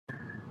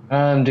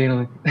I'm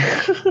dealing.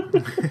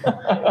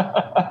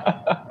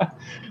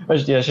 I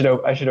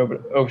should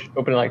open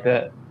it like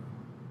that.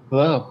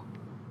 Hello,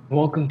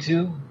 welcome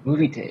to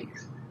Movie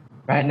Takes.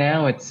 Right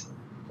now it's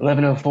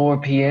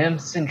 11:04 p.m.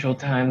 Central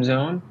Time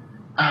Zone.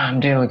 I'm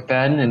Daniel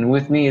McFadden, and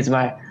with me is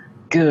my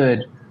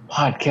good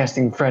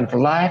podcasting friend for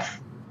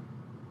life,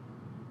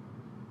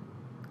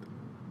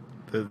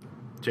 The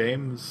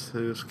James,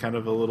 who's kind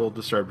of a little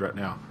disturbed right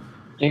now.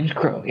 James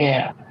Crow.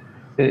 Yeah,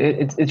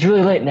 it's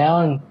really late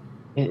now, and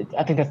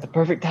I think that's the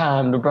perfect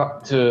time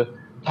to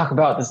talk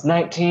about this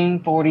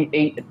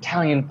 1948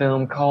 Italian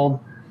film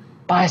called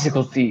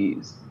Bicycle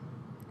Thieves.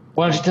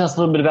 Why don't you tell us a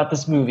little bit about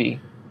this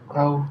movie,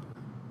 Crow?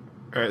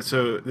 All right,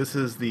 so this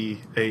is a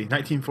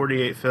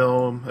 1948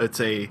 film. It's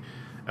a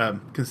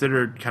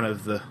considered kind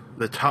of the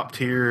top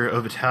tier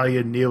of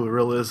Italian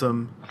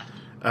neorealism.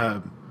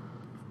 Um,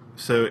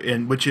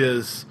 in which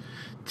is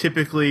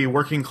typically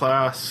working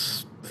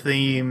class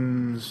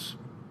themes,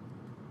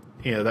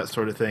 that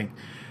sort of thing.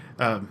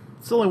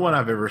 It's the only one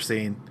I've ever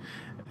seen.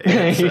 I'll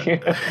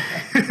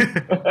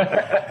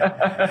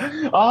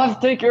have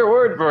to take your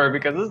word for it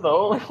because this is the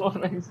only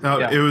one I've seen.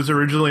 It was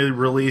originally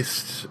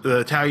released, the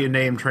Italian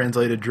name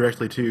translated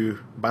directly to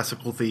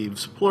Bicycle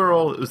Thieves,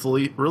 plural. It was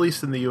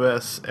released in the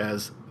U.S.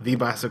 as The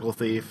Bicycle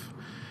Thief,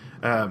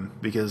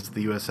 because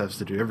the U.S. has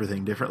to do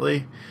everything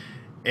differently.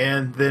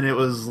 And then it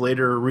was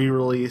later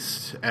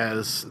re-released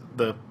as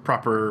the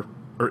proper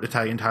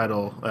Italian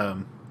title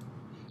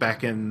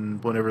back in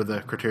whenever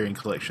the Criterion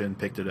Collection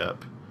picked it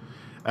up.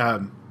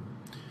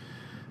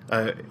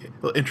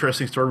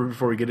 Interesting story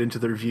before we get into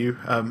the review.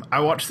 I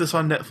watched this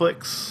on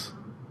Netflix,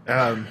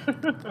 and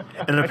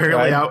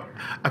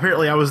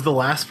apparently I was the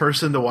last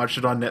person to watch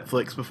it on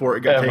Netflix before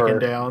it got taken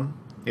down.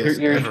 Yes,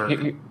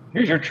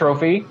 here's your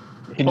trophy.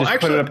 You can just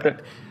put it up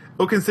there.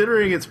 Well,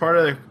 considering it's part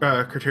of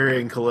the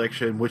Criterion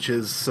Collection, which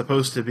is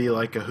supposed to be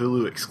like a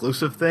Hulu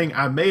exclusive thing,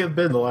 I may have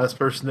been the last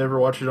person to ever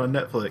watch it on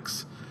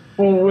Netflix.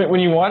 Well, when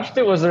you watched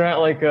it, was there not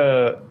like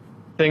a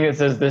thing that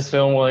says this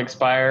film will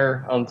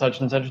expire on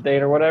such and such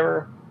date or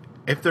whatever?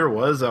 If there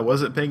was, I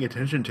wasn't paying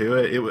attention to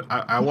it.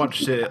 I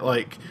watched it at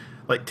like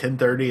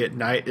 10:30 at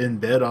night in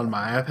bed on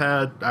my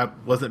iPad. I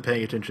wasn't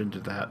paying attention to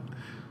that.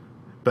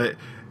 But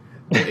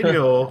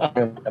Daniel,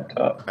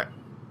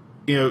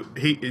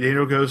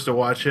 Daniel goes to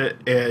watch it,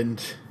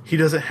 and he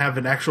doesn't have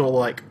an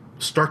actual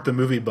start the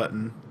movie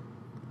button.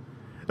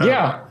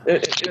 Yeah,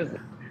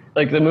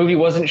 like the movie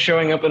wasn't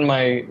showing up in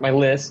my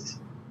list,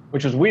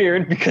 which was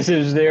weird because it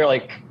was there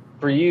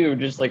for you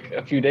just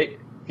a few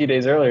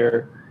days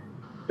earlier,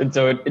 and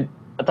so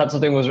I thought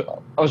something was.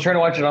 I was trying to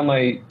watch it on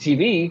my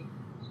TV,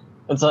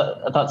 and so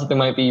I thought something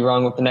might be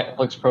wrong with the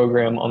Netflix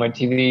program on my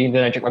TV.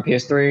 Then I checked my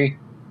PS3,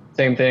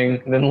 same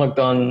thing. And then looked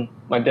on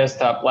my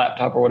desktop,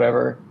 laptop, or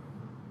whatever.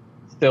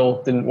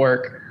 Still didn't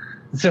work.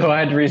 So I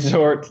had to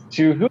resort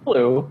to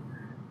Hulu,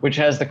 which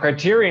has the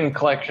Criterion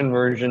Collection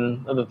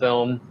version of the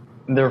film,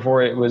 and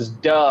therefore it was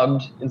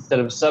dubbed instead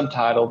of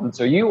subtitled. And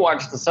so you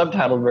watched the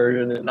subtitled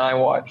version, and I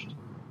watched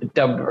the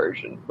dubbed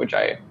version, which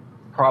I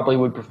probably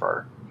would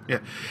prefer. Yeah.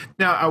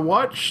 Now, I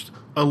watched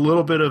a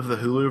little bit of the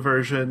Hulu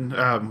version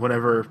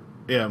whenever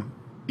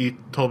you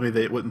told me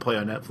that it wouldn't play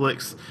on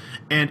Netflix,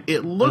 and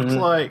it looked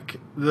like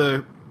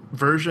the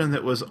version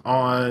that was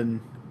on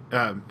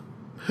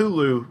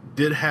Hulu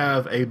did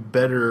have a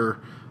better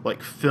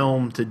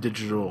film to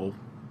digital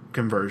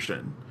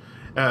conversion.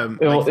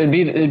 It'd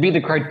be the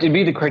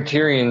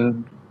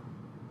Criterion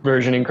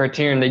version. In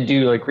Criterion, they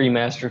do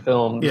remaster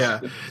films.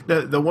 Yeah,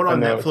 the one on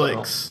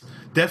Netflix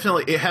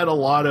definitely it had a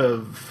lot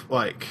of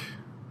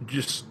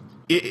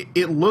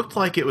it looked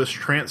like it was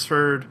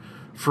transferred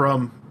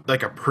from a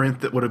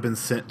print that would have been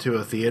sent to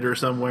a theater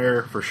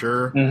somewhere for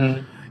sure.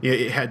 Mm-hmm. Yeah,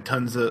 it had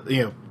tons of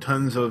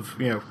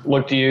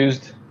looked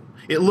used.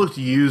 It looked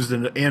used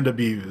and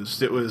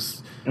abused. It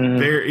was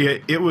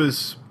very. It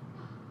was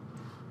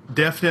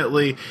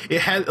definitely.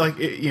 It had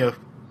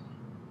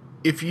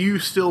if you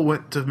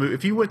went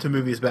to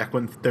movies back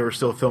when there were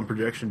still film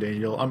projection,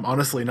 Daniel, I'm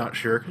honestly not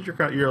sure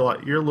because you're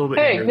a little bit.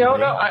 Hey,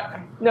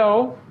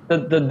 no.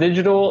 The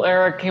digital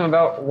era came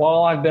about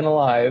while I've been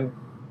alive.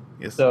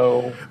 Yes.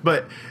 So,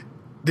 but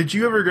did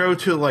you ever go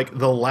to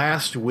the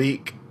last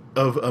week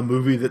of a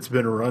movie that's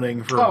been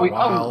running for a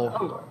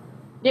while?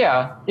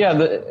 Yeah.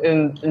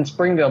 In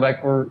Springdale,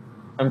 back where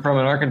I'm from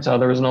in Arkansas,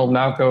 there was an old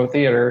Malco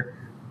theater,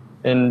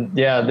 and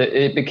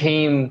it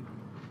became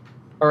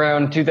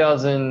around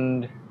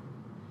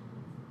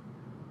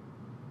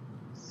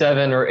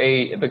 2007 or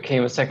 8. It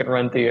became a second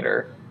run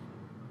theater,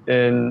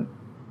 and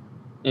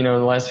in the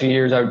last few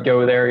years I would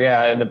go there,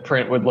 and the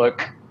print would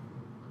look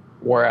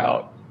wore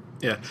out.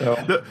 Yeah. So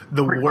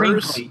the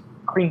worst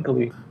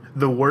crinkly.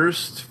 The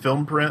worst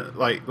film print,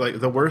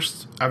 the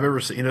worst I've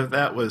ever seen of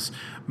that was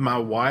my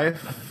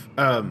wife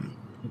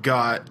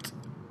got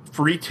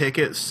free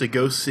tickets to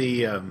go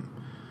see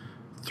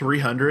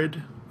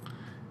 300,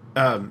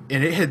 and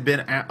it had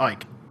been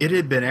out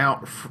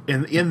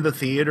in the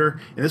theater,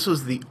 and this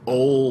was the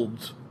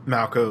old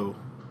Malco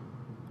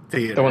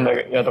theater. The one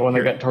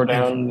that got torn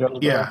down in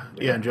Jonesboro.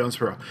 Yeah, in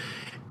Jonesboro.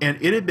 And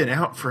it had been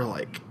out for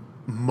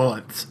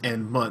months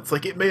and months.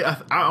 Like, I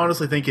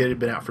honestly think it had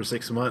been out for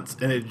 6 months,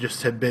 and it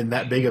just had been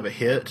that big of a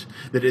hit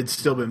that it'd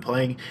still been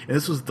playing. And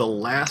this was the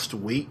last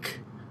week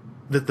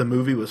that the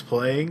movie was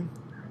playing.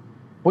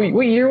 Wait,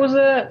 what year was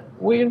that?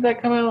 When did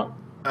that come out?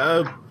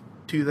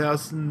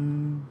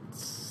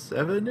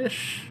 2007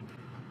 ish.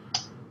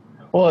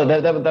 Well,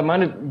 that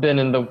might have been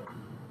in the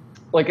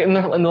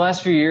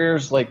last few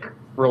years. Like,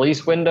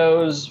 release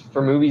windows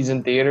for movies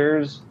in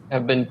theaters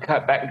have been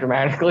cut back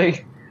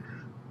dramatically.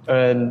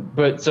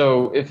 But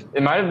so if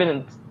it might have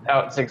been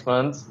out 6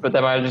 months, but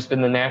that might have just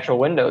been the natural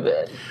window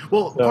then.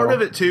 Well, part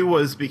of it too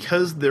was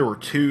because there were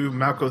two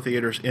Malco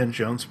theaters in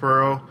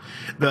Jonesboro.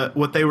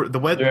 What they would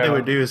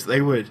do is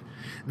they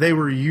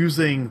were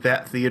using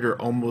that theater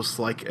almost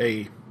like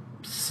a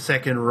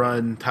second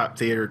run type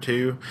theater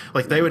too.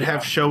 Like, they would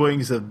have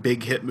showings of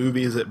big hit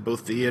movies at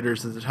both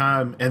theaters at the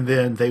time, and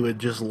then they would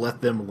just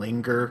let them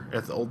linger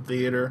at the old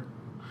theater.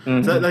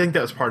 Mm-hmm. So I think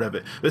that was part of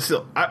it. But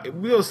still,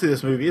 we go see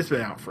this movie. It's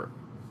been out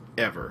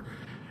forever,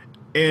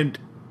 and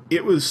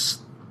it was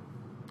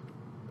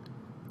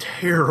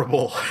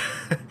terrible.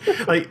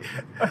 like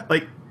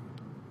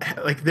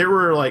there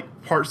were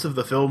like parts of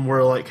the film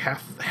where like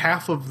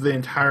half of the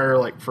entire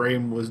like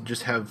frame was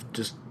just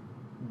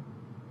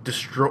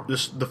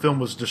the film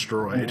was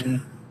destroyed.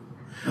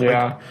 Mm-hmm.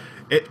 Yeah.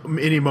 Like, at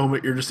any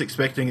moment you're just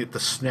expecting it to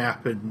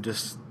snap and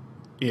just,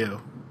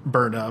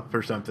 burn up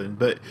or something.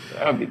 But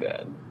that would be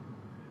bad.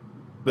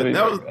 But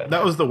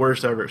that was the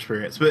worst ever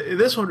experience. But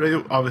this one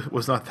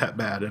was not that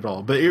bad at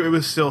all. But it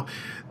was still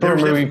for a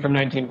movie from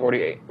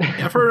 1948.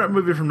 Yeah, for a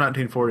movie from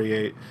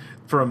 1948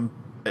 from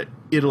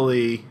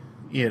Italy,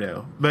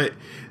 But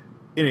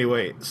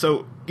anyway,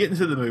 so getting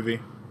to the movie.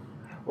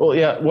 Well,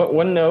 yeah.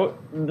 One note,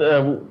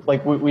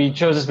 we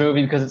chose this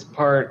movie because it's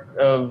part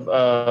of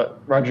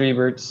Roger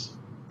Ebert's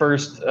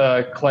first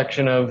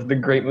collection of the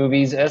great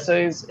movies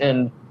essays,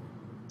 and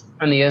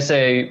in the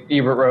essay,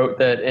 Ebert wrote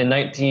that in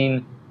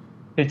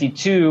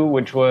 1952,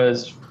 which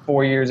was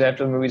 4 years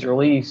after the movie's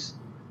release,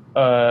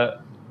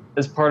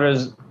 as part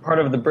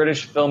of the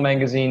British film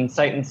magazine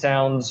Sight and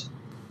Sound's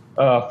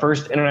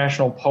first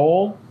international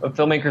poll of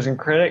filmmakers and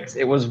critics,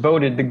 it was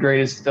voted the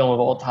greatest film of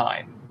all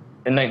time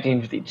in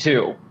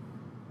 1952.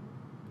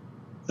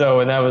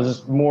 So, and that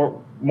was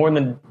more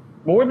than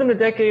a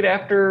decade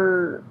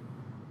after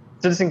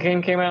Citizen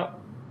Kane came out,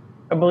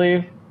 I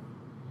believe,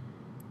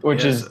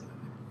 which is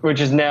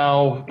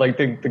now like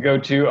the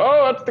go-to.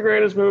 Oh, that's the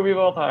greatest movie of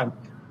all time.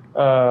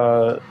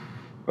 But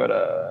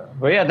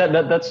yeah,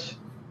 that's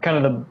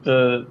kind of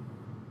the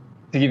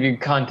to give you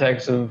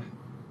context of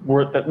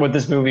what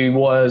this movie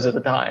was at the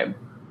time.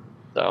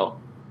 So,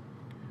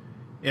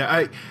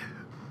 yeah,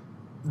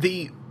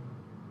 the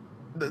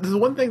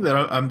one thing that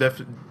I'm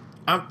definitely.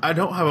 I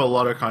don't have a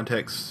lot of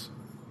context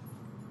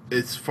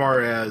as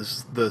far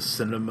as the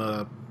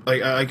cinema.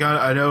 Like,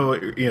 I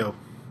know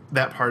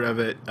that part of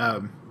it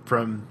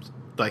from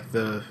like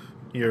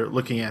you're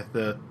looking at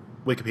the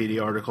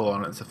Wikipedia article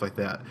on it and stuff like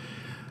that.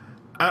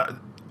 I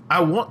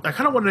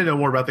kind of want to know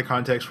more about the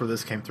context where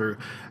this came through.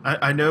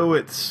 I know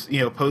it's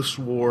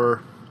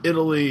post-war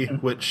Italy,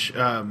 which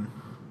so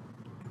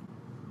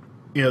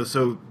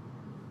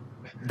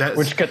that's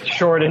which cut the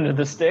short end of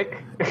the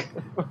stick.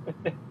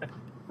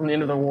 From the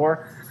end of the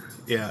war.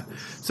 Yeah.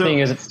 So,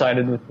 seeing as it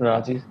sided with the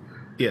Nazis.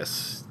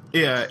 Yes.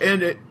 Yeah,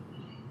 and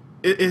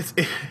it's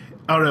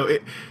I don't know.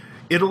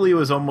 Italy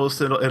was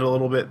almost in a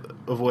little bit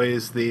of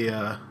ways he's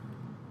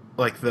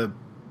like the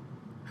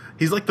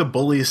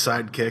bully's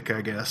sidekick,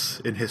 I guess,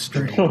 in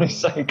history.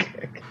 Bully's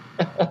sidekick.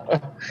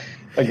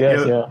 I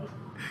guess,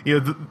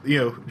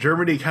 yeah.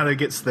 Germany kind of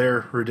gets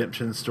their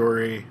redemption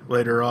story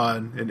later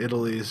on, and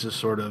Italy is just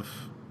sort of,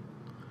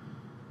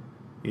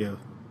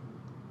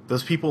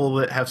 those people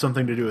that have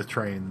something to do with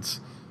trains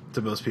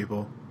to most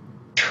people.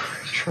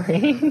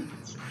 Trains?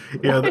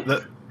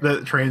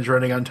 The trains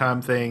running on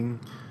time thing.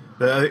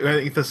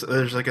 I think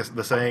there's like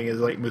the saying is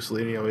like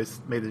Mussolini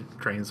always made the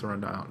trains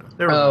run down.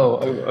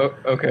 Oh,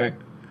 okay.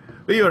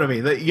 But you know what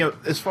I mean?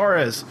 As far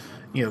as,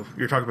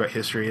 you're talking about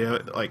history,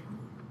 like,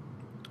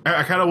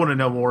 I kind of want to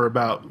know more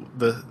about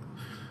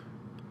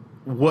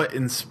what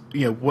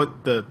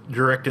the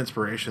direct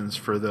inspirations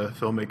for the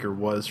filmmaker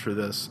was for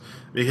this,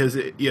 because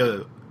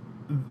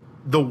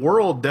the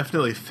world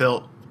definitely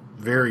felt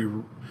very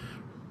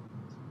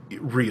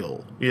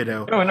real,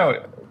 Oh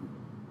no,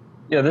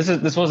 yeah.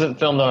 This wasn't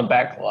filmed on a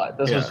backlot.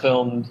 This was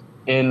filmed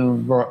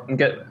in I'm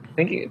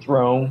thinking it's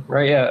Rome,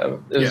 right? Yeah,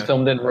 it was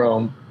filmed in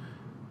Rome.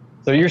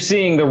 So you're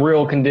seeing the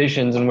real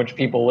conditions in which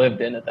people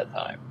lived in at that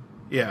time.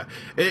 Yeah,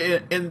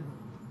 and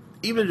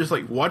even just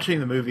like watching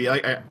the movie,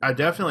 I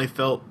definitely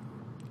felt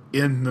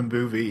in the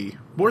movie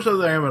more so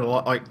than I am in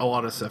a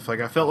lot of stuff.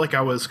 Like, I felt like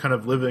I was kind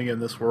of living in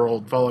this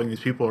world, following these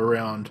people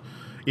around,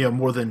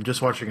 more than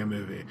just watching a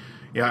movie.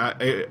 Yeah,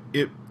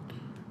 it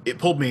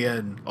pulled me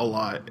in a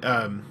lot,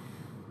 and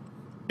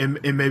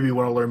made me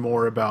want to learn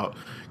more about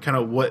kind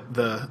of what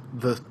the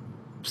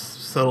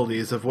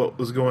subtleties of what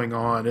was going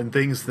on and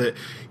things that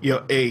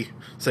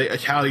say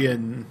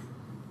Italian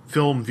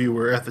film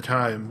viewer at the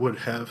time would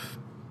have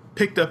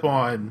picked up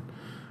on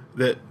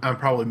that I'm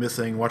probably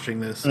missing watching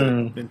this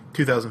in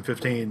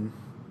 2015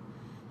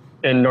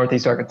 in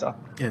Northeast Arkansas.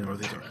 in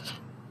Northeast Arkansas.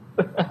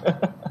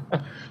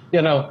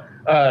 You know,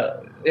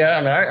 yeah,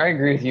 I mean, I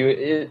agree with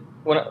you.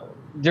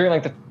 During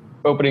like the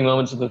opening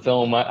moments of the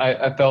film,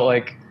 I felt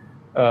like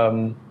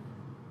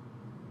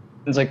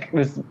it's like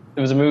it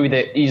was a movie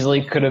that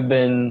easily could have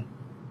been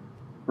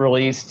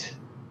released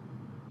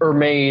or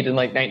made in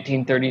like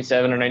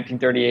 1937 or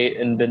 1938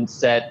 and been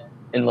set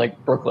in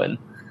like Brooklyn.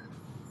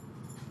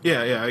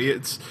 Yeah,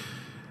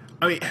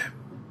 I mean,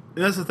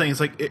 that's the thing. It's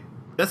like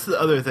that's the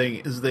other thing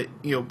is that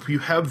you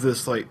have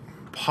this like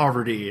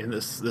poverty in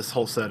this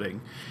whole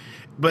setting,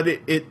 but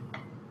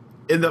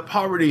and the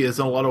poverty is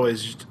in a lot of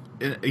ways just,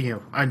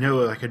 I know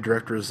like a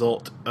direct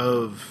result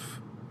of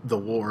the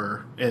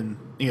war, and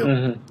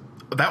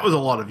that was a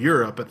lot of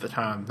Europe at the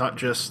time, not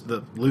just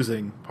the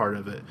losing part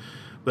of it,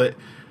 but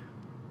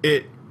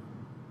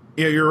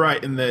you're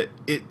right in that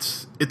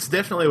it's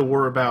definitely a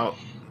war about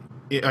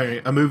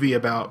a movie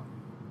about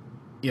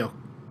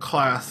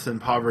class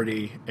and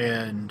poverty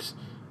and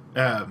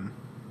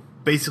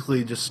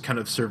basically just kind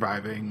of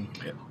surviving.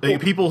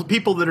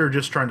 People that are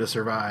just trying to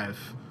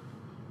survive.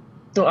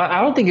 So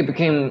I don't think it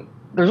became.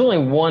 There's only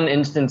one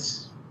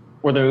instance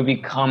where the movie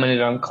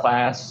commented on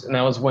class, and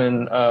that was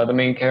when the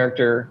main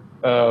character,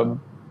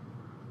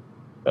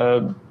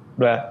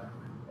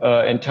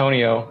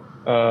 Antonio,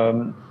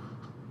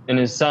 and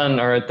his son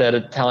are at that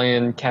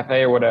Italian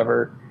cafe or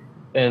whatever,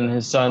 and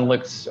his son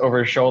looks over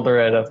his shoulder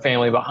at a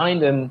family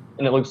behind him,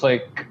 and it looks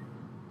like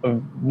a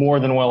more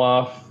than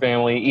well-off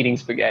family eating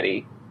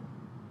spaghetti,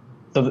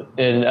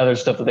 and other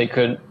stuff that they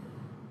couldn't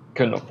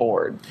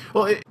afford.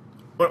 Well,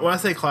 when I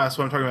say class,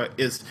 what I'm talking about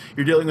is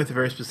you're dealing with a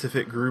very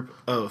specific group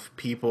of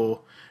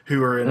people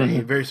who are in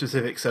a very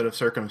specific set of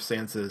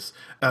circumstances.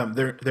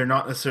 They're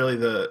not necessarily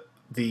the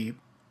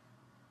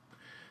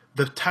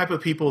type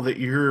of people that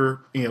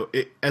you're,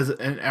 as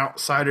an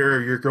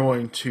outsider, you're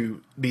going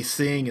to be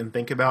seeing and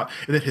think about.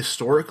 And then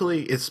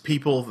historically, it's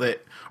people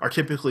that are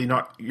typically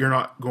you're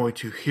not going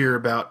to hear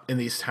about in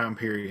these time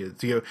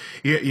periods. If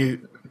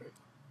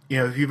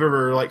you've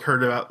ever like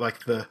heard about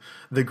like the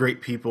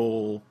great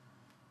people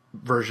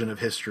version of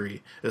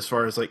history, as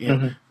far as like,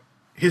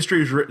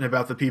 history is written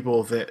about the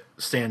people that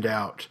stand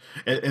out.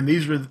 And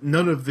these are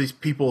none of these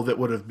people that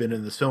would have been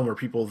in this film are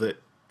people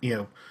that,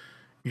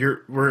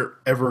 we're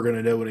ever going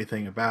to know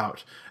anything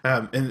about.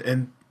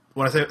 And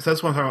when I say, so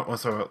that's what I'm talking about when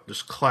I talk about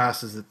just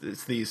class, is that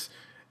it's these,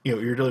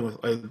 you're dealing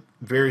with a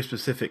very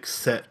specific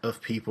set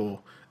of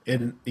people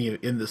in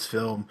this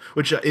film,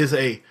 which is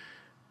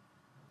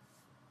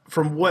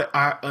from what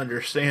I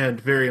understand,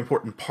 very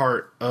important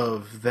part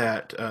of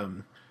that,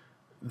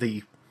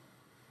 the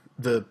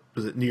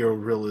was it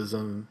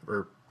neorealism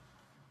or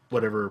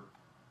whatever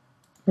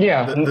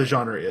the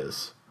genre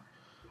is.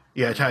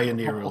 Yeah, Italian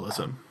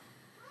neorealism.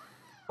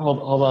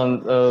 Hold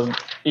on.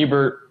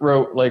 Ebert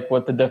wrote like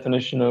what the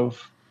definition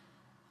of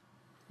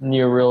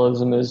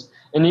neorealism is,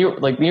 and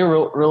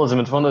neorealism.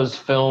 It's one of those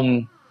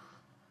film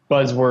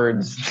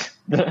buzzwords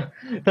that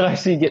I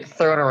see get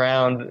thrown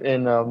around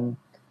in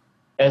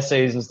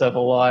essays and stuff a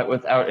lot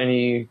without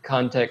any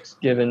context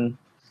given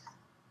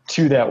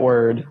to that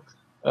word.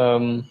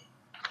 Where'd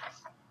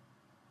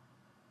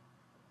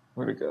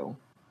it go?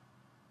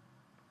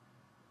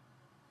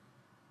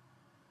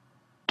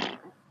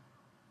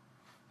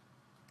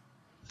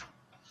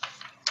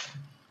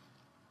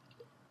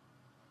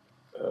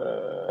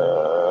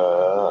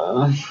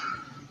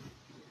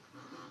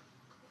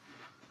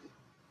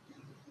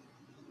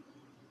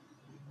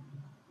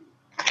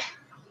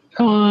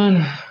 Come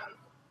on.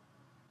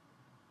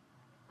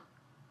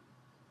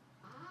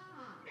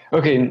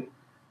 Okay.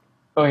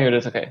 Oh, here it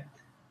is. Okay.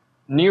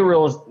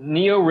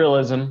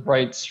 Neorealism,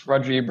 writes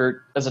Roger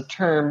Ebert, as a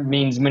term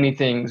means many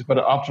things, but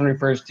it often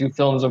refers to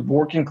films of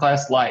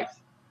working-class life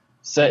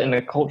set in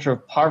a culture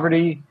of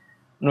poverty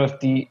and with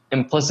the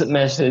implicit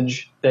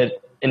message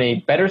that in a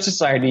better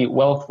society,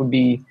 wealth would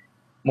be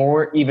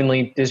more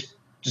evenly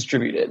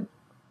distributed.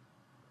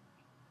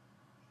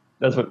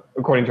 That's what,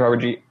 according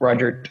to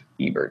Roger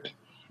Ebert.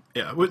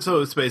 Yeah,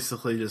 so it's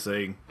basically just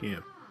saying,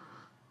 and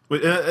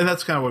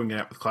that's kind of what I'm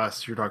getting at with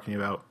class you're talking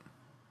about,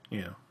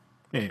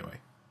 anyway.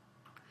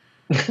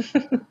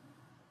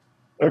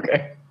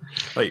 Okay.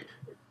 Like,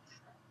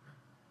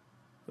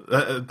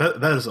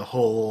 that is a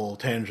whole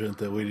tangent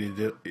that we need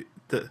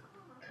that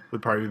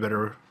would probably be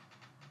better.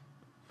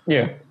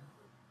 Yeah.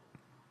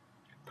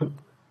 But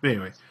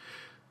anyway.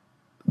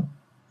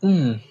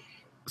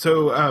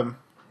 So,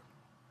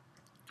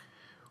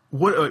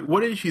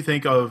 what did you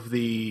think of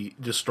the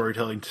just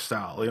storytelling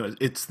style?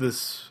 It's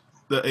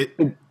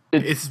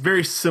it's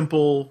very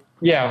simple,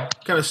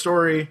 kind of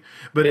story,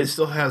 but it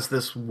still has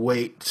this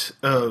weight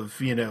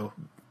of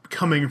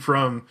coming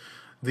from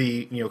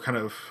the kind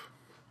of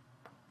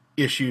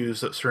issues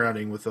that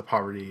surrounding with the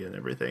poverty and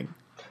everything.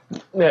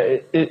 Yeah,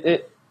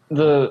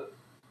 the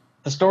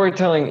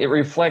storytelling, it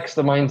reflects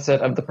the mindset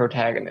of the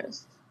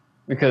protagonist,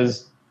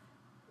 because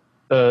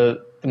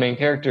the main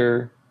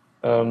character,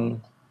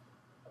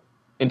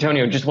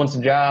 Antonio, just wants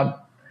a job.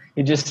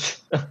 He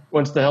just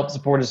wants to help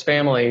support his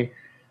family,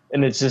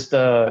 and it's just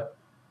the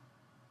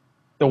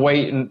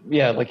weight, and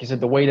yeah, like you said,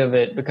 the weight of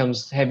it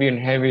becomes heavier and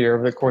heavier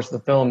over the course of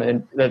the film,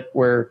 and that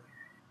where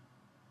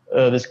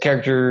this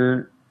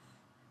character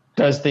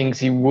does things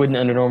he wouldn't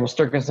under normal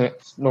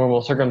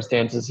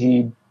circumstances.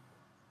 He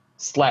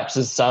slaps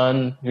his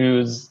son,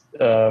 who's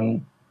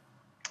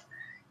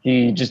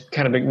he just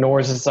kind of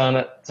ignores his son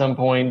at some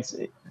points.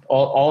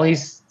 All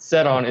he's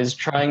set on is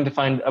trying to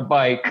find a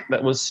bike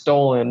that was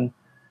stolen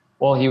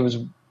while he was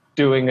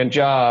doing a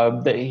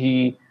job that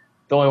the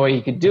only way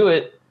he could do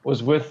it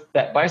was with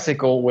that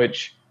bicycle,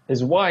 which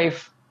his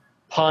wife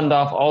pawned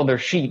off all their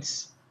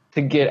sheets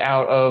to get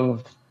out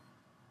of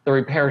the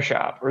repair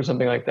shop or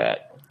something like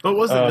that. But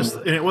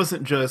it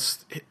wasn't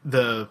just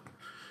the,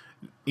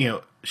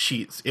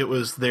 sheets. It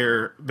was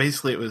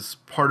basically it was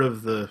part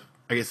of the,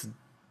 I guess,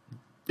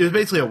 it was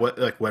basically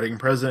a wedding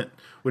present,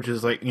 which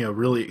is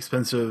really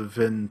expensive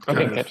and I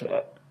didn't catch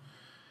that.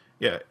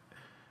 Yeah.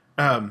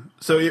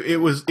 So it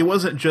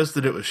wasn't just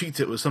that it was sheets.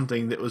 It was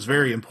something that was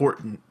very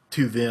important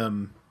to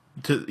them.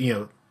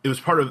 It was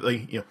part of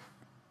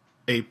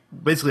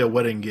basically a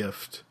wedding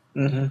gift.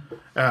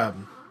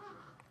 Mm-hmm.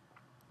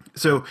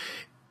 So,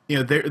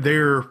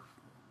 they're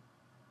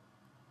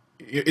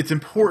it's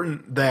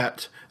important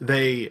that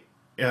that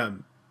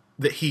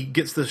he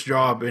gets this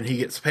job and he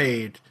gets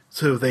paid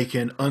so they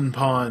can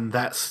unpawn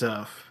that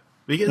stuff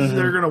because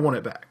they're going to want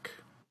it back.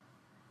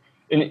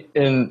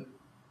 And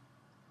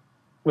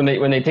when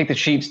they take the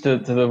sheets to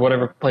the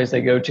whatever place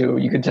they go to,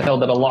 you can tell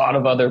that a lot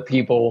of other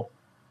people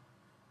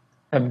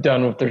have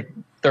done with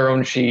their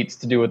own sheets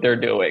to do what they're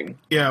doing.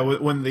 Yeah,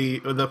 when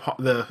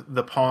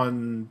the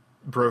pawn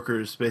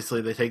brokers,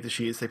 basically they take the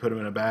sheets, they put them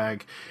in a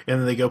bag, and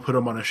then they go put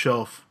them on a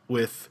shelf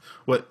with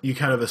what you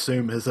kind of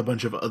assume is a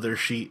bunch of other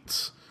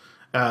sheets,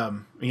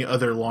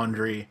 other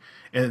laundry,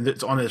 and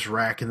it's on this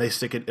rack, and they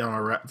stick it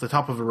on the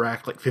top of a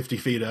rack like 50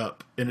 feet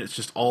up, and it's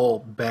just all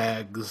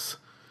bags.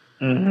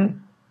 Mm-hmm.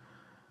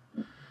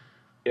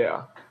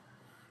 Yeah.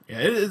 Yeah,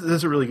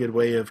 it's a really good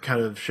way of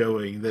kind of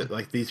showing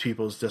that these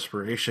people's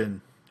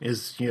desperation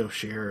is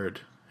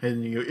shared,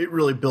 and it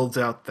really builds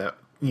out that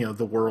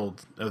the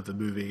world of the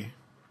movie.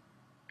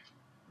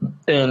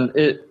 And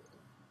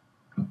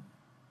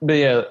but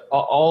yeah,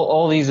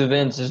 all these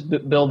events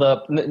just build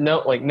up.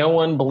 No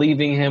one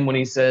believing him when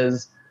he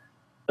says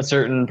a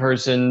certain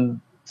person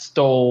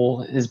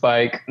stole his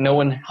bike. No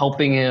one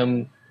helping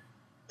him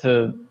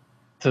to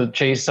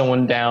chase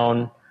someone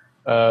down.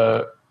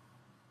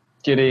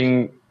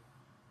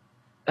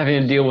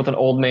 Having to deal with an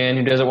old man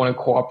who doesn't want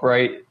to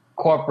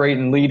cooperate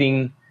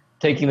and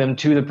taking them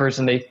to the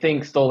person they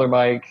think stole their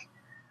bike.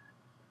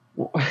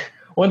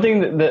 One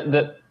thing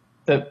that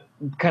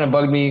kind of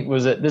bugged me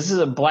was that this is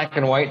a black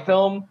and white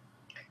film,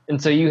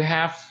 and so you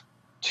have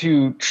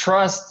to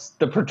trust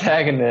the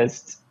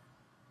protagonist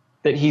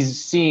that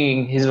he's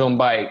seeing his own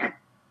bike,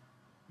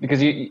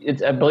 because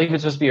I believe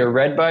it's supposed to be a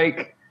red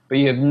bike, but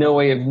you have no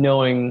way of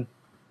knowing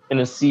in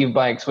a sea of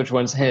bikes which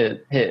one's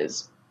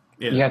his.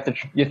 Yeah. You have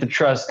to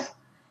trust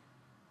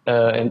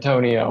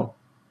Antonio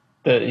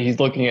that he's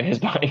looking at his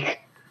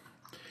bike.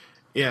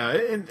 Yeah,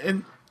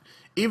 and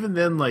even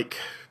then,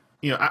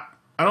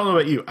 I don't know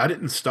about you, I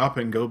didn't stop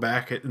and go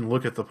back and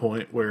look at the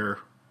point where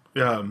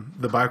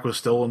the bike was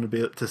stolen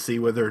to see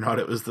whether or not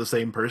it was the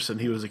same person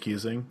he was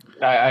accusing.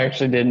 I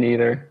actually didn't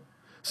either.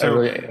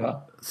 So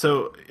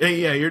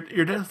yeah,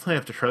 you're definitely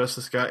have to trust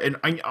this guy.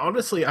 And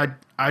honestly, I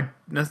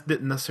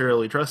didn't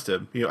necessarily trust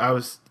him.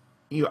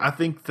 I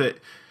think that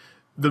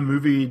the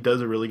movie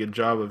does a really good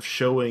job of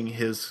showing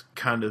his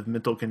kind of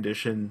mental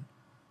condition,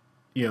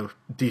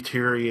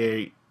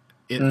 deteriorate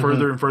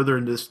further and further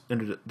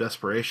into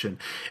desperation.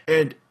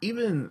 And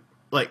even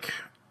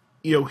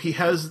he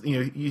has, as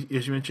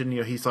you mentioned,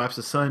 he slaps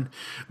his son,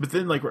 but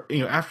then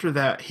after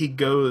that he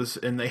goes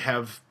and they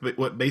have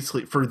what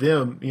basically for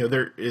them,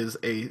 there is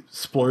a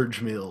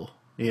splurge meal,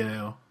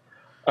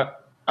 I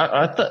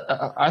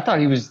thought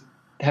he was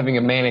having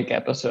a manic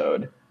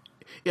episode.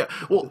 Yeah,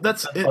 well,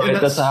 that's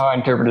how I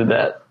interpreted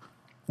that.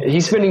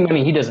 He's spending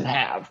money he doesn't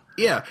have.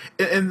 Yeah,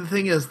 and the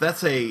thing is,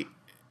 that's a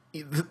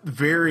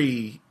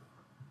very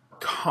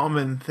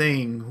common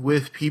thing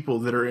with people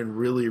that are in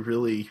really,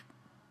 really,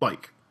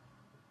 that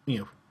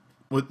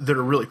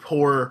are really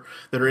poor,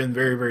 that are in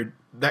very, very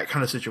that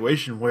kind of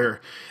situation where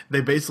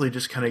they basically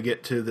just kind of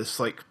get to this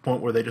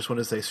point where they just want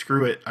to say,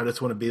 screw it, I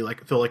just want to be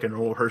feel like a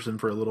normal person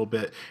for a little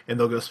bit, and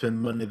they'll go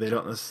spend money they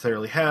don't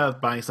necessarily have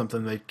buying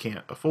something they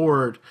can't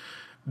afford,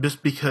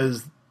 just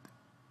because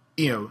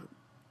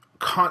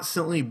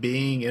constantly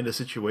being in a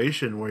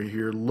situation where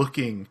you're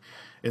looking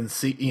and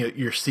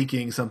you're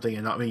seeking something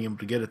and not being able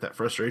to get it, that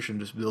frustration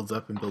just builds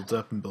up and builds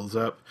up and builds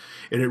up,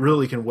 and it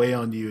really can weigh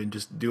on you and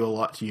just do a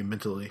lot to you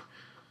mentally.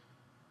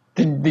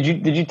 Did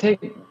you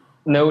take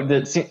note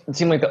that it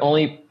seemed like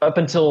up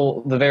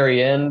until the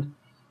very end,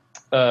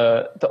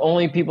 the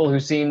only people who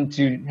seemed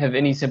to have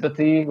any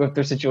sympathy with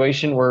their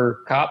situation were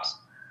cops?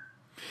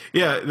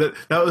 Yeah,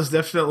 that was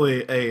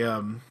definitely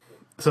a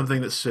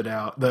something that stood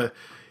out.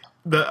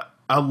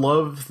 I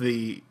love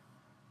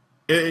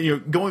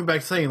going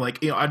back to saying,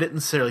 like, I didn't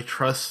necessarily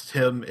trust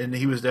him, and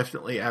he was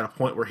definitely at a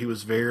point where he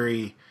was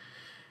very,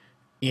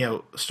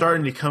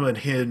 starting to come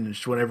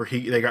unhinged whenever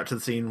they got to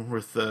the scene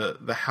with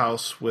the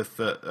house with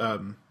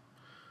the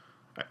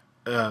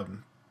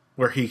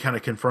where he kind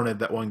of confronted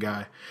that one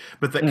guy.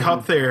 But that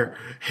cop there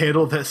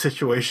handled that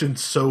situation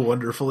so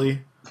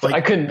wonderfully. Like,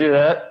 I couldn't do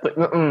that.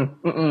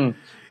 Like,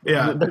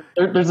 yeah,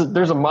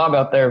 there's a mob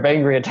out there of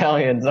angry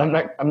Italians. I'm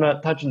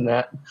not touching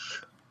that.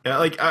 yeah.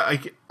 Like, I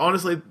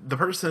honestly, the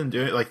person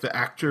doing it, like the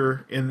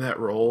actor in that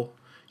role,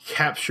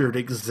 captured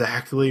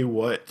exactly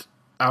what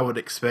I would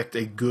expect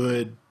a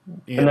good,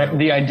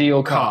 the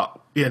ideal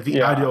cop. Yeah,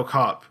 the ideal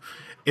cop.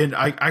 And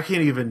I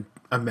can't even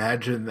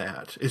imagine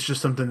that. It's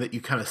just something that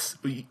you kind of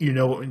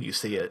when you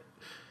see it.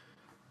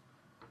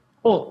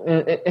 Well,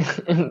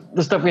 and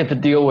the stuff we have to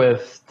deal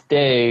with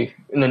today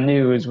in the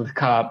news with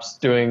cops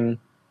doing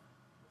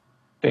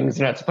things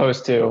they're not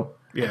supposed to.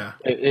 Yeah,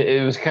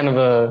 it was kind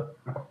of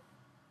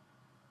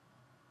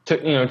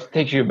it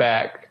takes you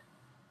back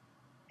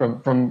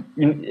from.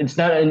 It's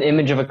not an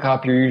image of a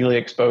cop you're usually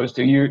exposed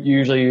to. You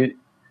usually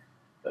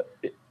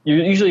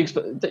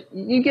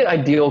you get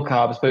ideal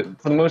cops,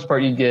 but for the most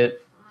part, you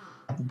get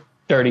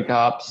dirty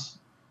cops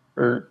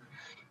or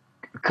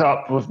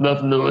cops with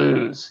nothing to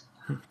lose.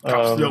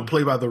 Cops don't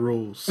play by the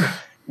rules.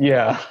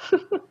 Yeah.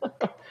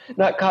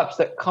 Not cops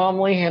that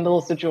calmly handle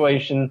a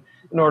situation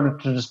in order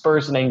to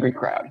disperse an angry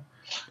crowd.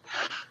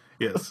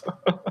 Yes.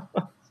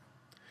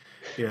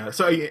 Yeah.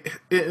 So,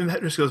 and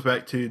that just goes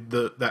back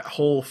to that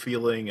whole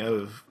feeling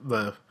of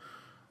the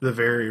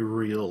very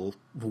real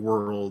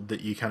world that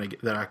you kind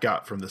of that I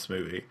got from this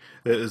movie.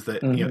 That is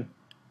that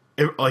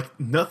like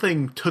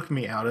nothing took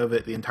me out of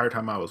it the entire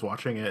time I was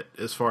watching it.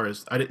 As far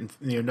as I didn't,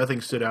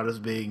 nothing stood out as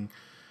being,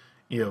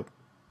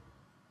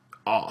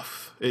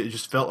 off. It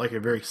just felt like a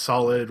very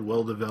solid,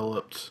 well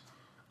developed,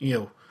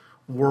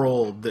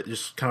 world that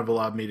just kind of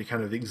allowed me to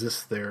kind of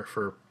exist there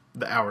for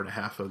the hour and a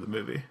half of the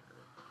movie.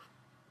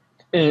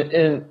 And at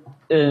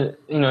the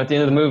end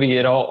of the movie,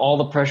 all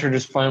the pressure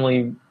just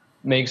finally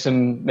makes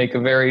him make a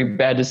very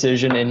bad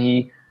decision, and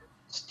he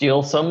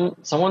steals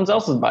someone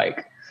else's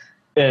bike,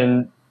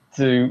 and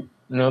the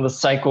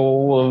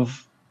cycle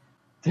of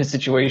his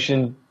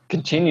situation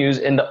continues,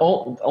 and the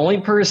only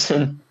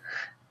person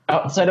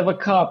outside of a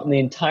cop in the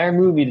entire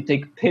movie to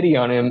take pity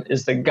on him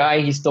is the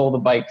guy he stole the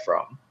bike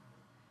from.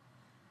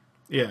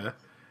 Yeah,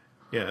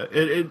 yeah.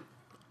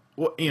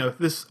 What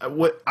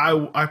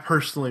I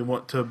personally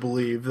want to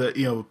believe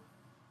that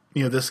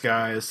this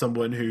guy is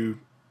someone who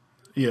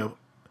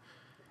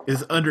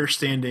is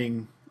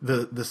understanding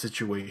the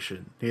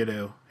situation.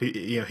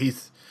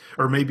 He's,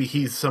 or maybe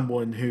he's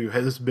someone who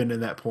has been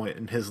in that point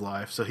in his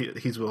life, so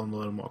he's willing to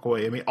let him walk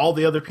away. I mean, all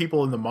the other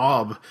people in the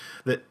mob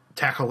that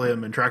tackle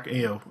him and track,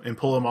 and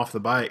pull him off the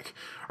bike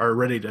are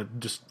ready to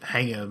just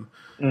hang him.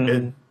 Mm-hmm.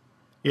 And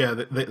yeah,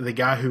 the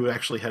guy who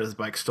actually had his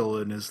bike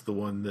stolen is the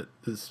one that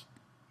is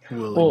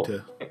willing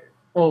to.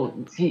 Well,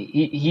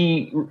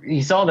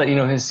 he saw that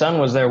his son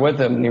was there with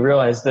him, and he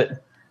realized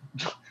that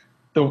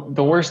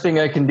the worst thing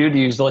I can do to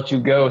you is let you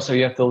go. So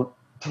you have to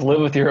live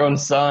with your own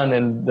son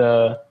and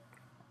the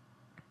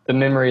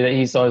memory that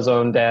he saw his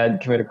own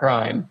dad commit a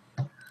crime.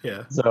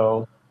 Yeah.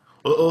 So.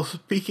 Well,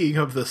 speaking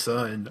of the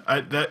son,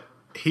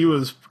 he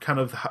was kind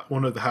of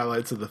one of the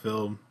highlights of the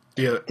film.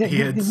 Yeah. Did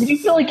you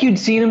feel like you'd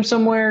seen him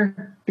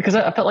somewhere? Because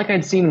I felt like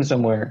I'd seen him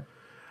somewhere.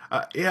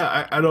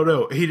 Yeah, I don't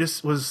know. He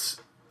just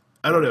was.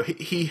 I don't know.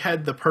 He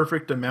had the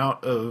perfect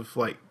amount of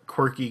like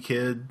quirky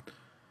kid,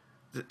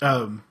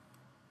 to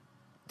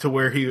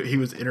where he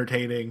was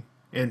entertaining,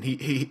 and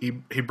he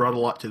brought a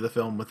lot to the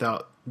film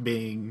without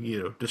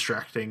being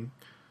distracting.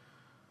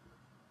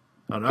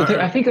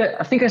 I think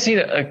I seen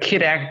a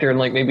kid actor in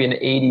like maybe an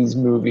 '80s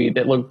movie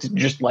that looked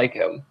just like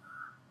him.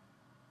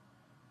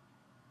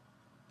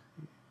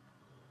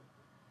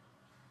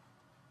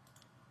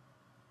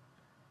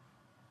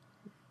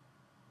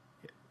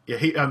 Yeah,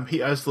 he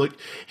has looked.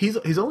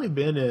 He's only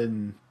been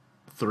in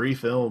 3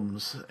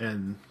 films,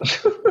 and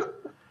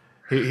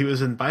he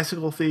was in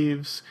Bicycle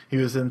Thieves. He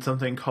was in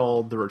something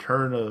called The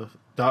Return of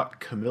Doc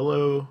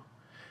Camillo,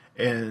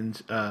 and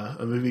a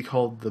movie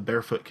called The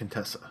Barefoot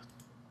Contessa.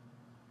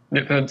 I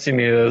haven't seen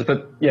any of those,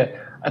 but yeah,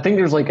 I think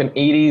there's like an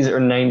 '80s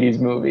or '90s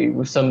movie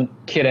with some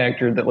kid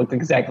actor that looked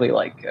exactly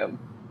like him.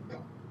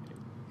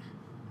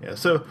 Yeah,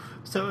 so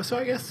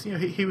I guess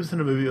he was in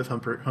a movie with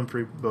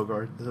Humphrey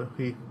Bogart. So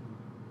he.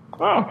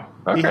 Oh,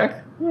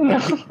 okay.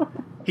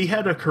 He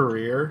had a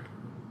career.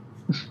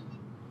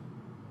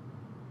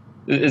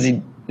 Is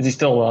he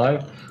still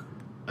alive?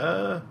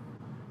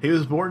 He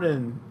was born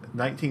in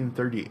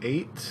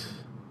 1938.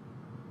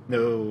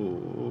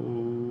 No,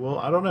 well,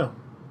 I don't know.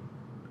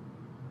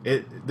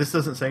 This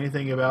doesn't say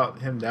anything about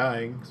him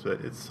dying,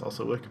 but it's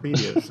also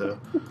Wikipedia. So,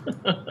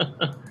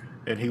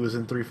 and he was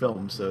in 3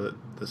 films, so that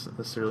doesn't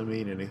necessarily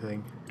mean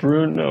anything.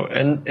 Bruno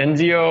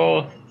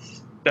Enzio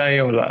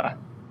Staiola.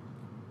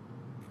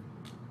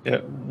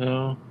 Yeah,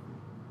 no.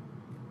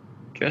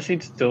 Guess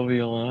he'd still be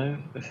alive.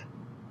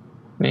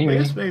 I Maybe.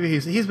 guess maybe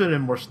he's been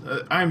in more.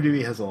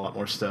 IMDb has a lot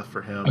more stuff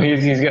for him.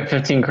 He's got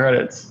 15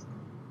 credits.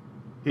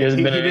 He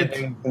hasn't been in did.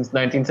 anything since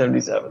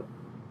 1977.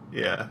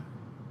 Yeah.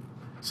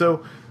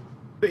 So,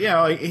 but yeah,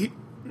 like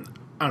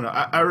I don't know.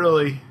 I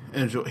really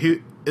enjoy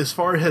he. As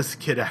far as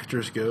kid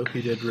actors go,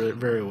 he did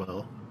very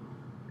well.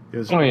 It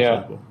was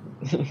yeah,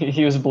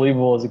 he was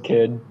believable as a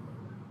kid.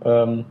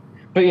 But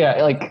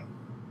yeah, like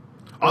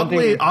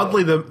oddly,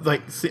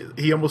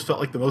 he almost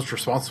felt like the most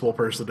responsible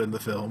person in the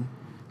film.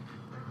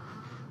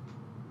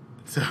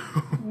 So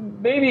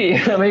maybe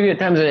at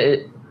times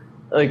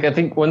like I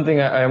think one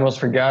thing I almost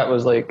forgot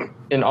was like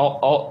in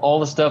all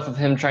the stuff of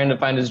him trying to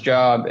find his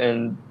job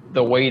and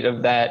the weight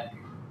of that.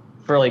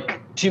 For like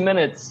 2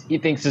 minutes, he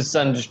thinks his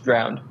son just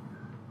drowned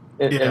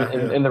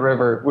in the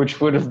river, which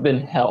would have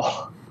been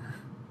hell.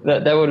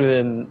 That would have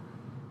been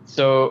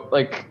so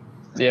like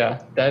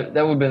yeah, that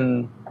would have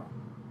been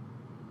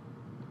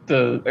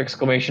the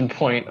exclamation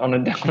point on a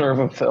downer of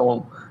a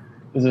film,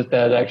 as if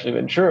that had actually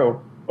been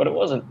true, but it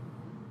wasn't.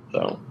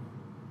 So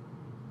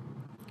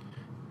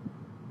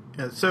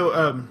yeah,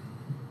 so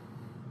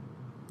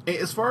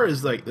as far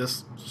as like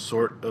this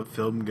sort of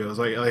film goes,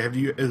 like have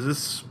you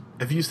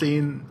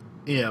seen,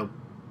 you know,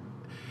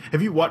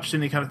 have you watched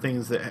any kind of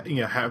things that,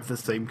 you know, have the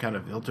same kind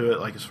of feel to it,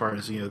 like as far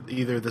as, you know,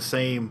 either the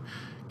same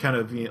kind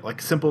of, you know,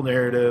 like simple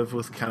narrative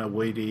with kind of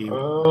weighty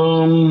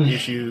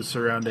issues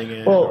surrounding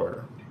it? Well,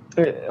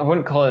 I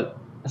wouldn't call it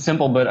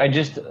simple, but I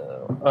just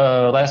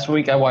last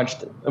week I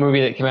watched a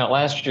movie that came out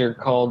last year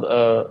called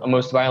A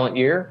Most Violent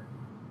Year.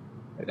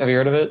 Have you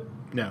heard of it?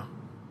 No.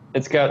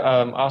 It's got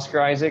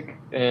Oscar Isaac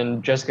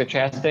and Jessica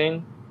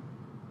Chastain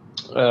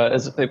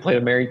as they play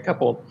a married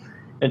couple.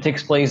 It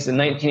takes place in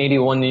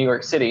 1981 New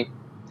York City.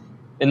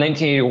 In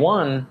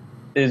 1981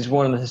 is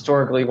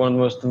historically one of the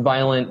most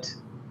violent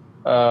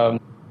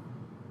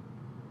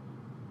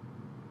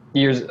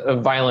years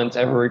of violence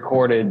ever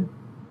recorded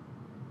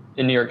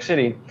in New York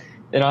City.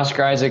 And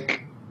Oscar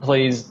Isaac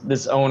plays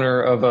this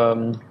owner of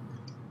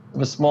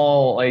a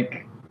small,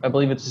 like, I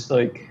believe it's just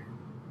like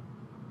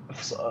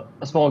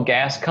a small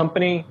gas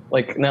company,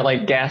 like not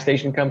like gas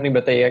station company,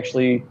 but they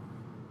actually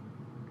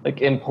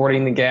like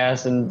importing the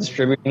gas and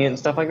distributing it and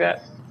stuff like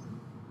that.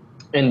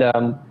 And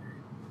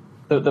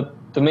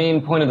the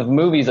main point of the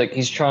movie is like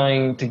he's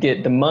trying to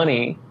get the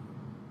money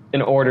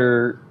in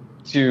order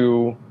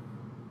to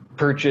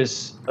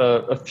purchase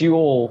a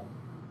fuel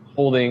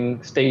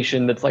holding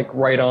station that's like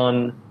right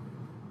on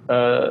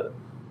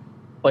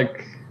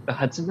like the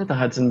Hudson, not the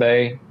Hudson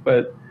Bay,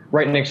 but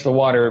right next to the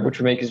water, which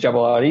would make his job a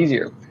lot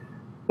easier.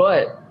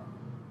 But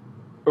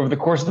over the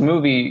course of the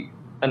movie,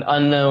 an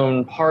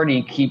unknown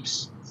party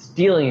keeps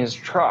stealing his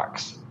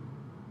trucks,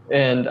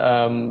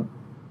 and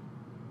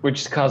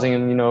which is causing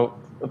him, you know,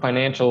 a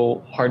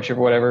financial hardship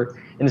or whatever.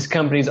 And this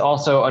company is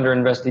also under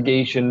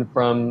investigation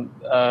from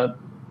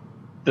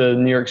the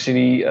New York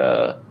City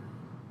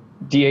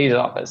DA's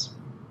office.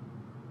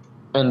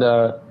 And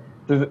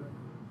through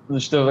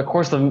the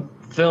course of the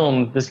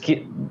film,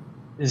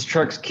 his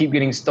trucks keep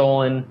getting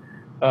stolen.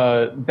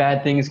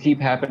 Bad things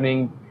keep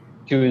happening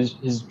to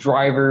his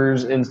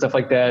drivers and stuff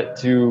like that,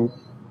 to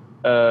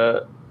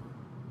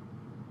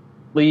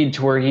lead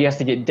to where he has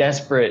to get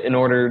desperate in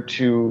order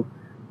to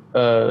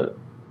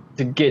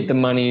get the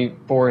money to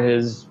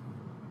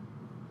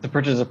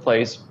purchase a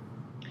place.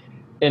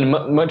 And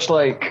much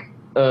like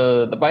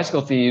the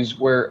Bicycle Thieves,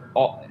 where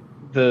all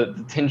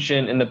the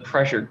tension and the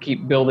pressure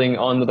keep building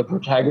onto the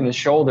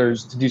protagonist's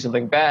shoulders to do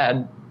something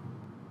bad,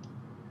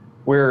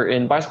 where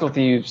in Bicycle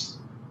Thieves,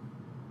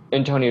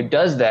 Antonio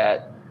does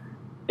that.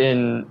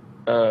 In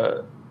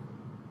The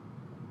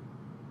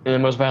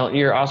Most Violent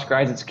Year, Oscar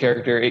Isaac's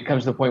character, it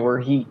comes to the point where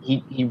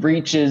he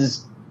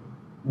reaches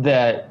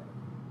that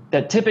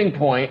tipping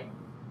point,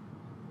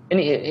 and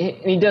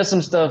he does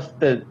some stuff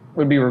that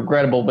would be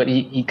regrettable, but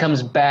he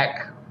comes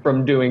back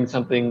from doing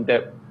something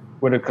that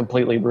would have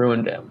completely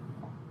ruined him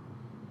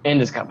and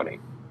his company.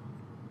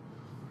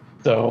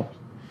 So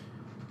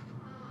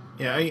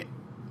yeah,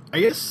 I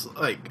guess,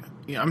 like,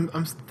 you know,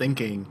 I'm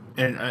thinking,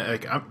 and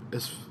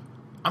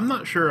I'm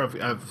not sure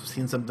I've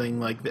seen something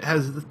like that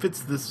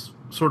fits this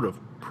sort of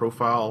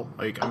profile.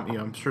 Like,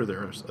 I'm sure there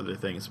are other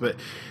things, but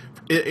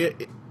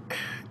it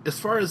as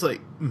far as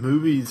like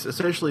movies,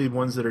 especially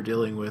ones that are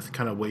dealing with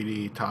kind of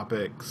weighty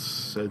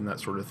topics and that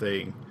sort of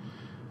thing,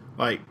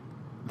 like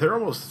they're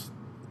almost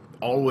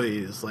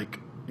always like,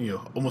 you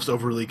know, almost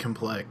overly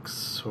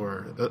complex,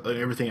 or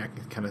everything I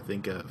can kind of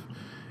think of.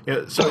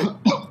 Yeah, so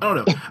I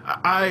don't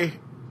know.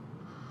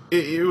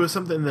 It was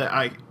something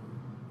that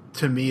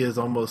to me is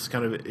almost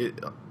kind of in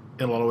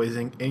a lot of ways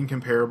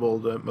incomparable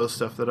to most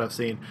stuff that I've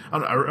seen.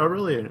 I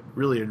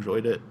really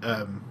enjoyed it.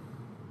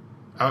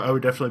 I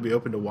would definitely be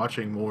open to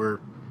watching more,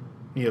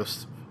 you know,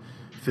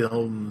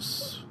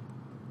 films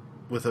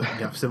with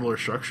a similar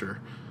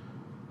structure.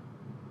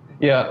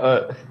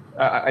 yeah,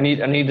 I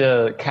need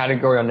a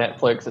category on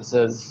Netflix that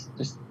says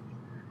just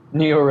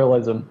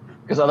neorealism,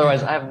 because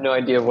otherwise I have no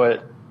idea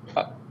what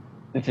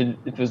if it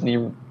was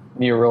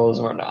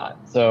neorealism or not.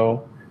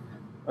 So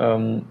I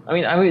mean,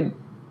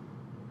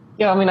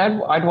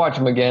 I'd watch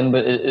them again,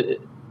 but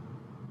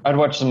I'd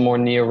watch some more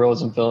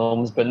neo-realism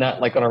films, but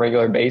not like on a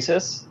regular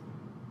basis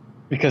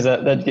because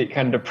that'd get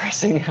kind of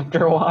depressing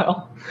after a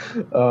while.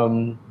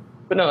 Um,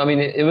 but no, I mean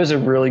it was a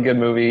really good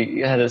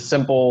movie. It had a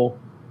simple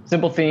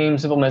theme,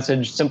 simple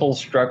message, simple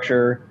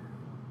structure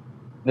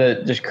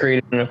that just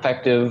created an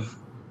effective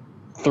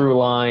through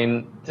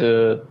line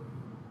to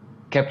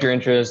kept your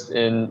interest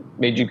and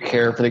made you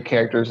care for the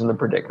characters and the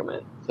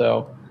predicament.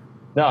 So,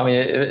 no, I mean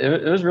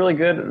it was really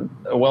good,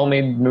 a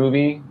well-made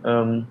movie,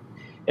 and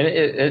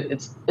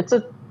it's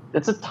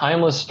a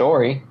timeless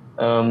story.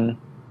 It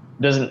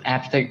doesn't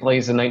have to take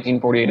place in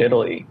 1948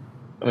 Italy.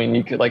 I mean,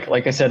 you could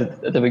like I said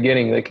at the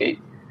beginning,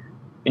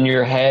 in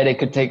your head it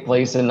could take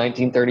place in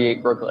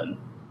 1938 Brooklyn,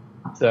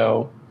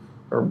 so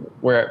or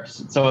where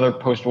some other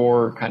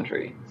post-war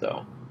country.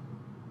 So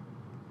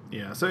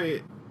Yeah. So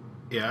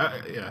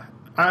yeah.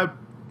 I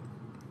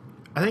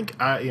I think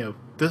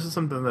this is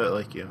something that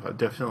I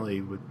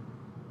definitely would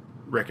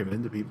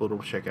recommend to people to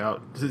check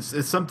out.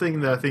 It's something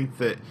that I think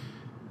that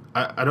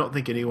I don't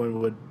think anyone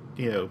would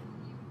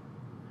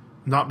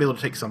not be able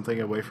to take something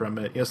away from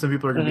it. Some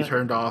people are going to be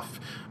turned off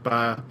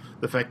by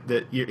the fact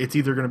that it's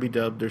either going to be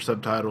dubbed or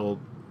subtitled.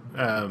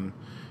 Some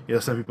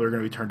people are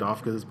going to be turned off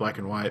because it's black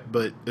and white.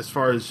 But as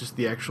far as just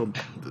the actual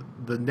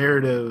the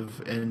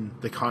narrative and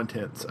the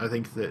contents, I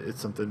think that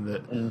it's something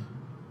that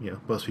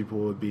most people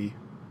would be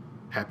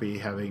happy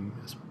having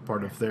as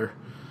part of their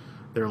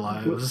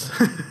lives.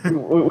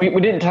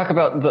 we didn't talk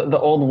about the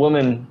old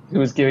woman who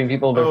was giving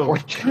people their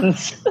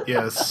fortunes.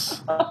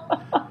 Yes.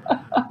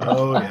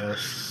 Oh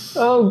yes.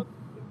 Oh,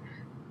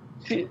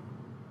 I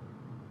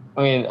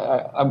mean,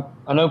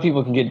 I know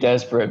people can get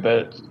desperate,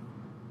 but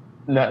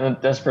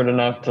not desperate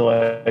enough to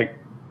like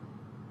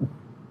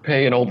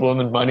pay an old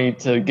woman money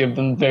to give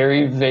them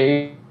very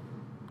vague.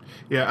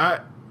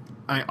 Yeah,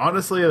 I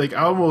honestly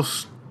I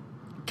almost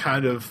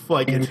kind of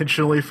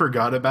intentionally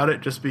forgot about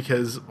it just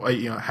because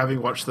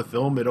having watched the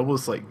film, it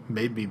almost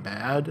made me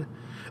mad,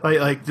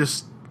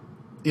 just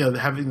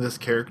having this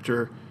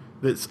character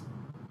that's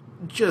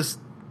just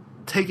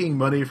taking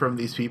money from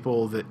these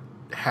people that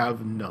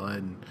have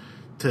none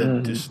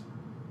to just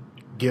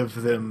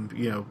give them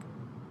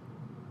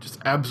just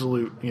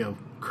absolute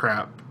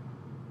crap.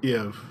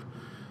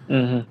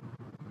 Mm-hmm.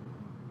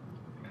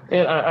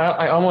 And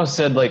I almost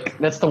said that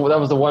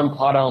was the one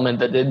plot element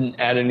that didn't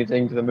add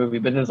anything to the movie,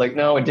 but it's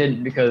no, it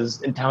didn't, because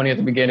Townie at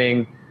the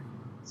beginning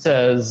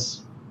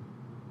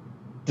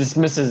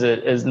dismisses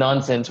it as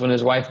nonsense when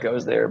his wife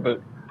goes there,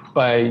 but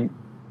by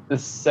the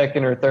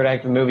second or third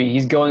act of the movie,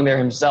 he's going there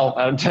himself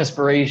out of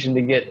desperation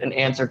to get an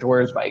answer to where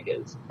his bike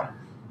is.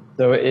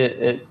 So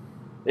it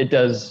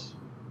does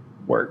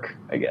work,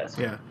 I guess.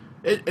 Yeah,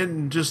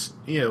 and just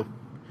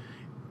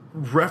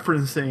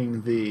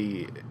referencing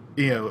the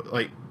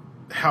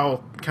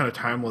how kind of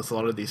timeless a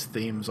lot of these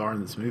themes are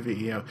in this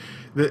movie.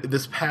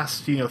 This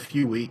past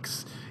few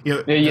weeks.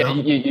 You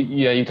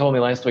told me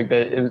last week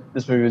that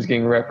this movie was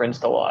getting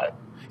referenced a lot.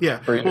 Yeah.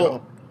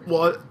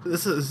 Well,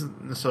 this is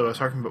what I was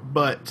talking about.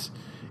 But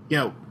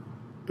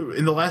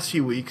in the last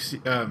few weeks,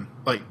 I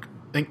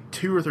think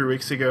 2 or 3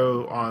 weeks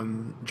ago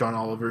on John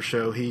Oliver's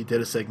show, he did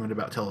a segment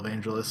about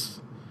televangelists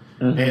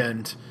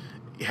and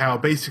how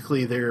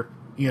basically they're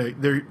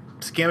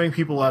scamming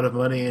people out of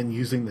money and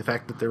using the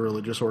fact that they're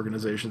religious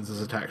organizations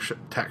as a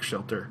tax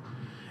shelter.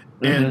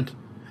 And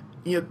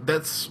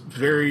that's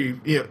very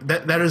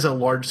that is a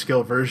large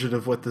scale version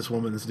of what this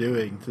woman's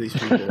doing to these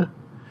people.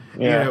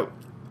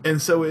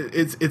 And so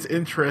it's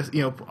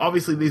interesting.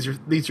 Obviously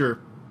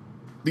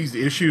these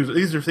issues,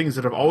 these are things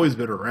that have always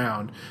been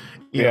around.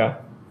 I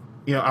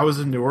was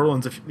in New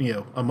Orleans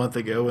a month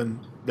ago,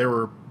 and there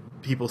were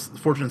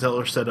fortune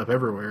tellers set up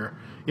everywhere.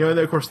 And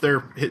of course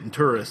they're hitting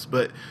tourists,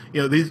 but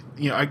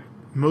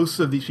most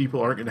of these people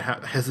aren't going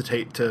to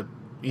hesitate to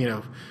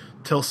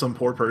tell some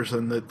poor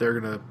person that they're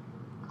going to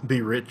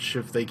be rich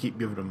if they keep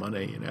giving them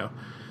money.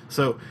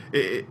 So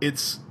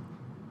it's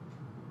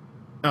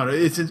I don't know,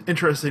 it's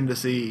interesting to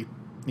see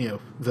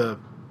the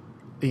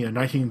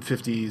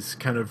 1950s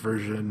kind of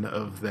version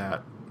of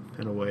that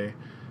in a way.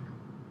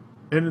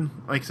 And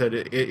like I said,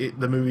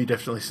 the movie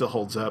definitely still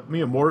holds up.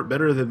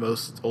 Better than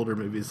most older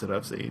movies that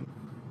I've seen.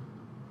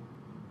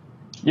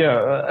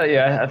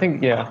 I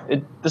think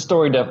the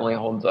story definitely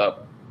holds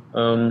up.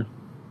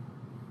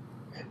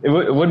 It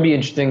would be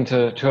interesting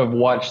to have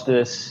watched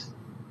this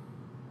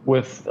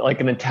with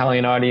an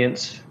Italian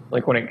audience,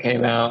 when it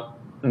came out,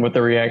 and what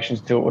the reactions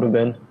to it would have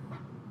been.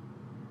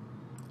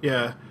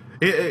 Yeah,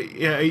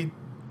 I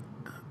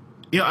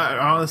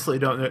honestly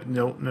don't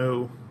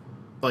know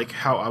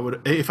how I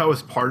would, if I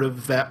was part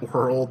of that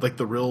world,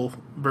 the real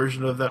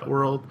version of that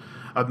world.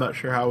 I'm not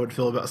sure how I would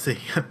feel about seeing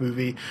a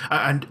movie.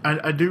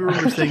 I do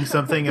remember saying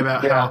something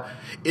about how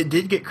it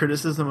did get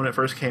criticism when it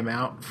first came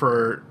out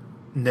for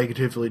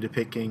negatively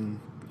depicting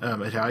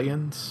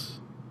Italians.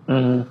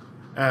 I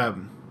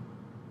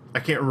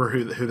can't remember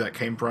who that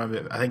came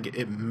from. I think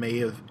it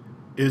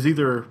was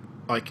either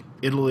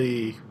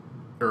Italy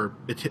or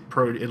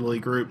pro-Italy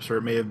groups, or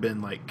it may have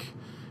been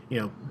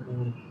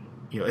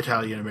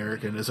Italian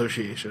American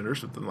Association or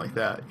something like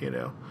that.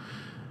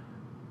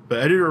 But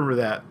I do remember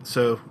that.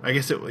 So I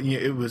guess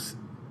it was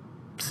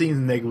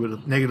seen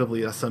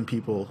negatively as some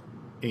people,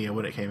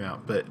 when it came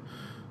out. But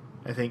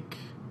I think,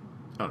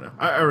 I don't know.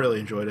 I really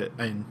enjoyed it.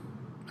 I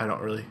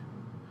don't really.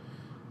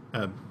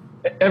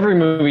 Every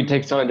movie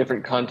takes on a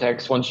different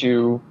context once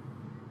you,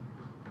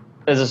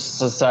 as a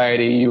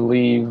society, you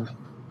leave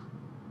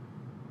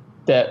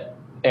that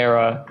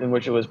era in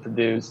which it was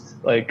produced.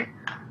 Like,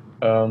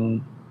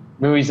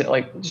 movies that,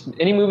 like, just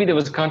any movie that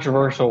was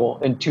controversial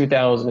in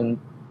 2000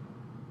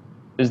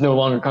 is no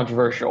longer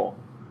controversial.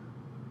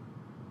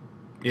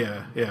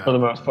 Yeah. For the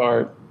most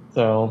part.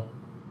 So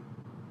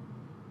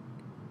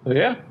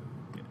yeah.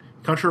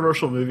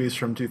 Controversial movies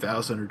from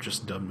 2000 are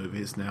just dumb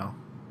movies now.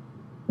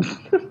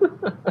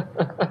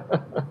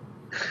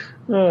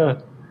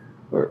 Or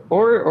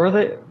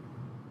they,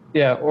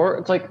 yeah, or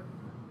it's like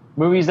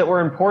movies that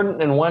were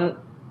important and won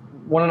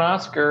an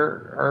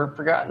Oscar are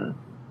forgotten.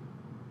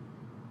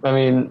 I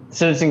mean,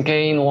 Citizen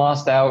Kane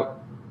lost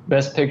out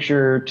Best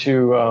Picture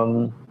to,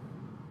 I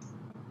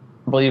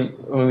believe,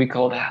 a movie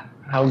called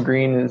How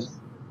Green Is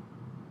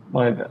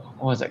My,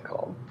 what was that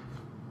called?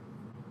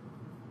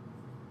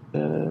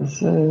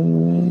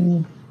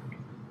 Citizen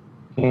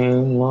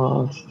Kane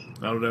lost.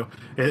 I don't know.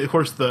 And of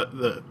course,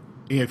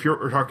 if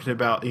you're talking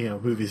about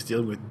movies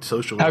dealing with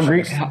social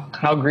issues,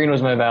 How Green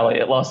Was My Valley.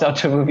 It lost out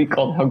to a movie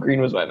called How Green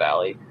Was My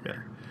Valley. Yeah.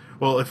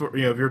 Well, if we're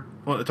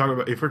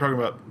talking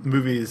about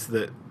movies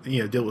that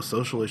deal with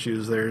social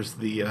issues, there's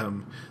the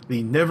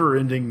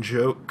never-ending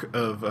joke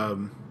of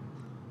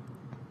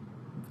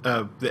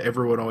that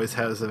everyone always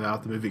has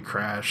about the movie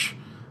Crash,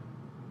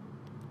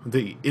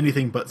 the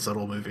anything but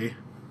subtle movie.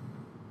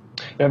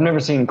 Yeah, I've never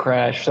seen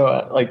Crash, so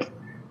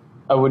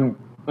I wouldn't.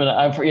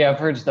 I've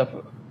heard stuff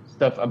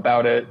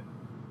about it,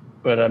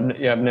 but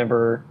I've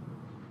never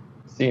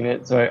seen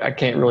it, so I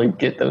can't really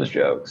get those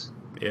jokes.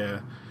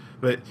 Yeah,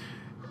 but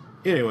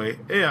anyway,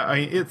 yeah,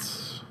 I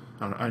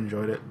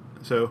enjoyed it.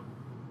 So,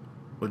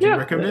 would you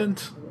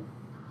recommend?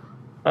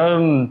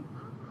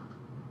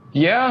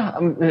 Yeah,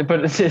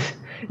 but it's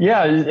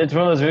it's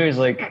one of those movies,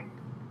 like,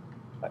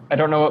 I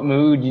don't know what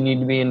mood you need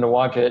to be in to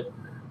watch it,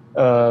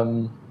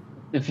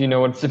 if you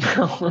know what it's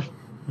about.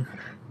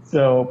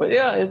 So, but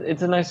yeah,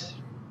 it's a nice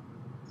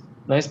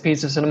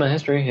piece of cinema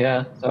history.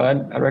 Yeah, so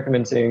I'd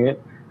recommend seeing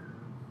it.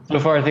 So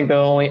far, I think the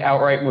only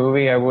outright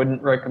movie I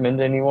wouldn't recommend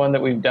to anyone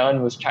that we've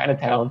done was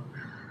Chinatown.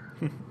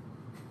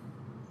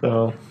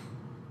 So,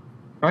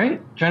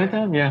 right?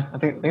 Chinatown? Yeah, I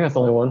think that's the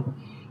only one.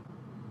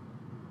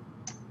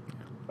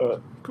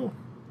 Cool.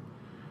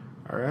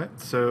 All right,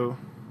 so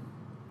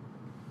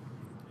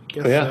I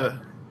guess,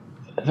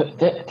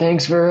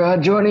 thanks for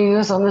joining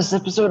us on this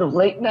episode of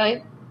Late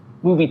Night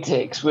Movie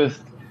Takes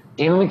with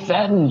Daniel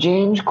McFadden and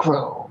James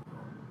Crow.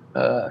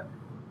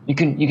 You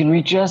can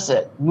reach us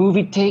at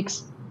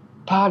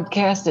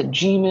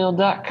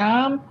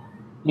movietakes.podcast@gmail.com.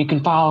 You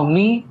can follow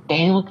me,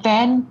 Daniel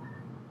McFadden,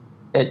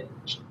 at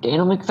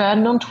Daniel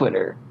McFadden on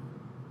Twitter.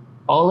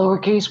 All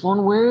lowercase,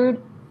 one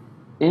word,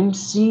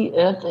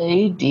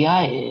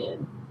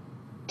 MCFADIN.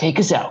 Take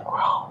us out,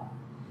 Crow.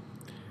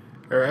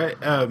 All right.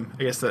 I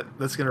guess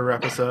that's going to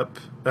wrap us up.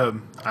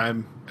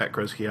 I'm at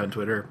Krosky on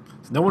Twitter.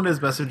 No one has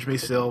messaged me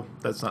still.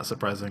 That's not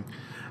surprising.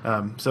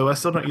 So I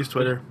still don't use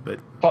Twitter, but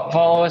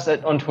follow us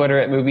on Twitter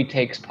at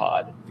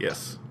MovieTakesPod.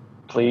 Yes.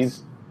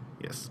 Please.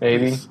 Yes.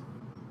 Maybe. Please.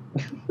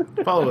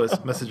 Follow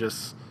us. Message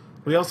us.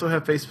 We also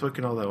have Facebook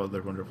and all that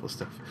other wonderful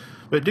stuff.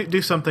 But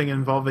do something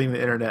involving the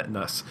internet and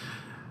us.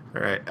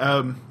 All right.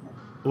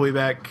 We'll be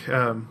back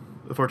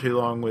before too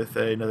long with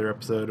another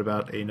episode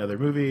about another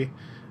movie,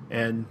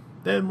 and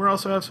then we'll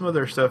also have some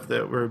other stuff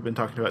that we've been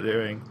talking about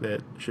doing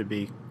that should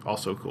be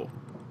also cool.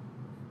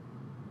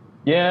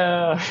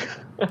 Yeah.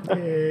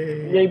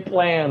 Yay. Yay,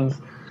 plans.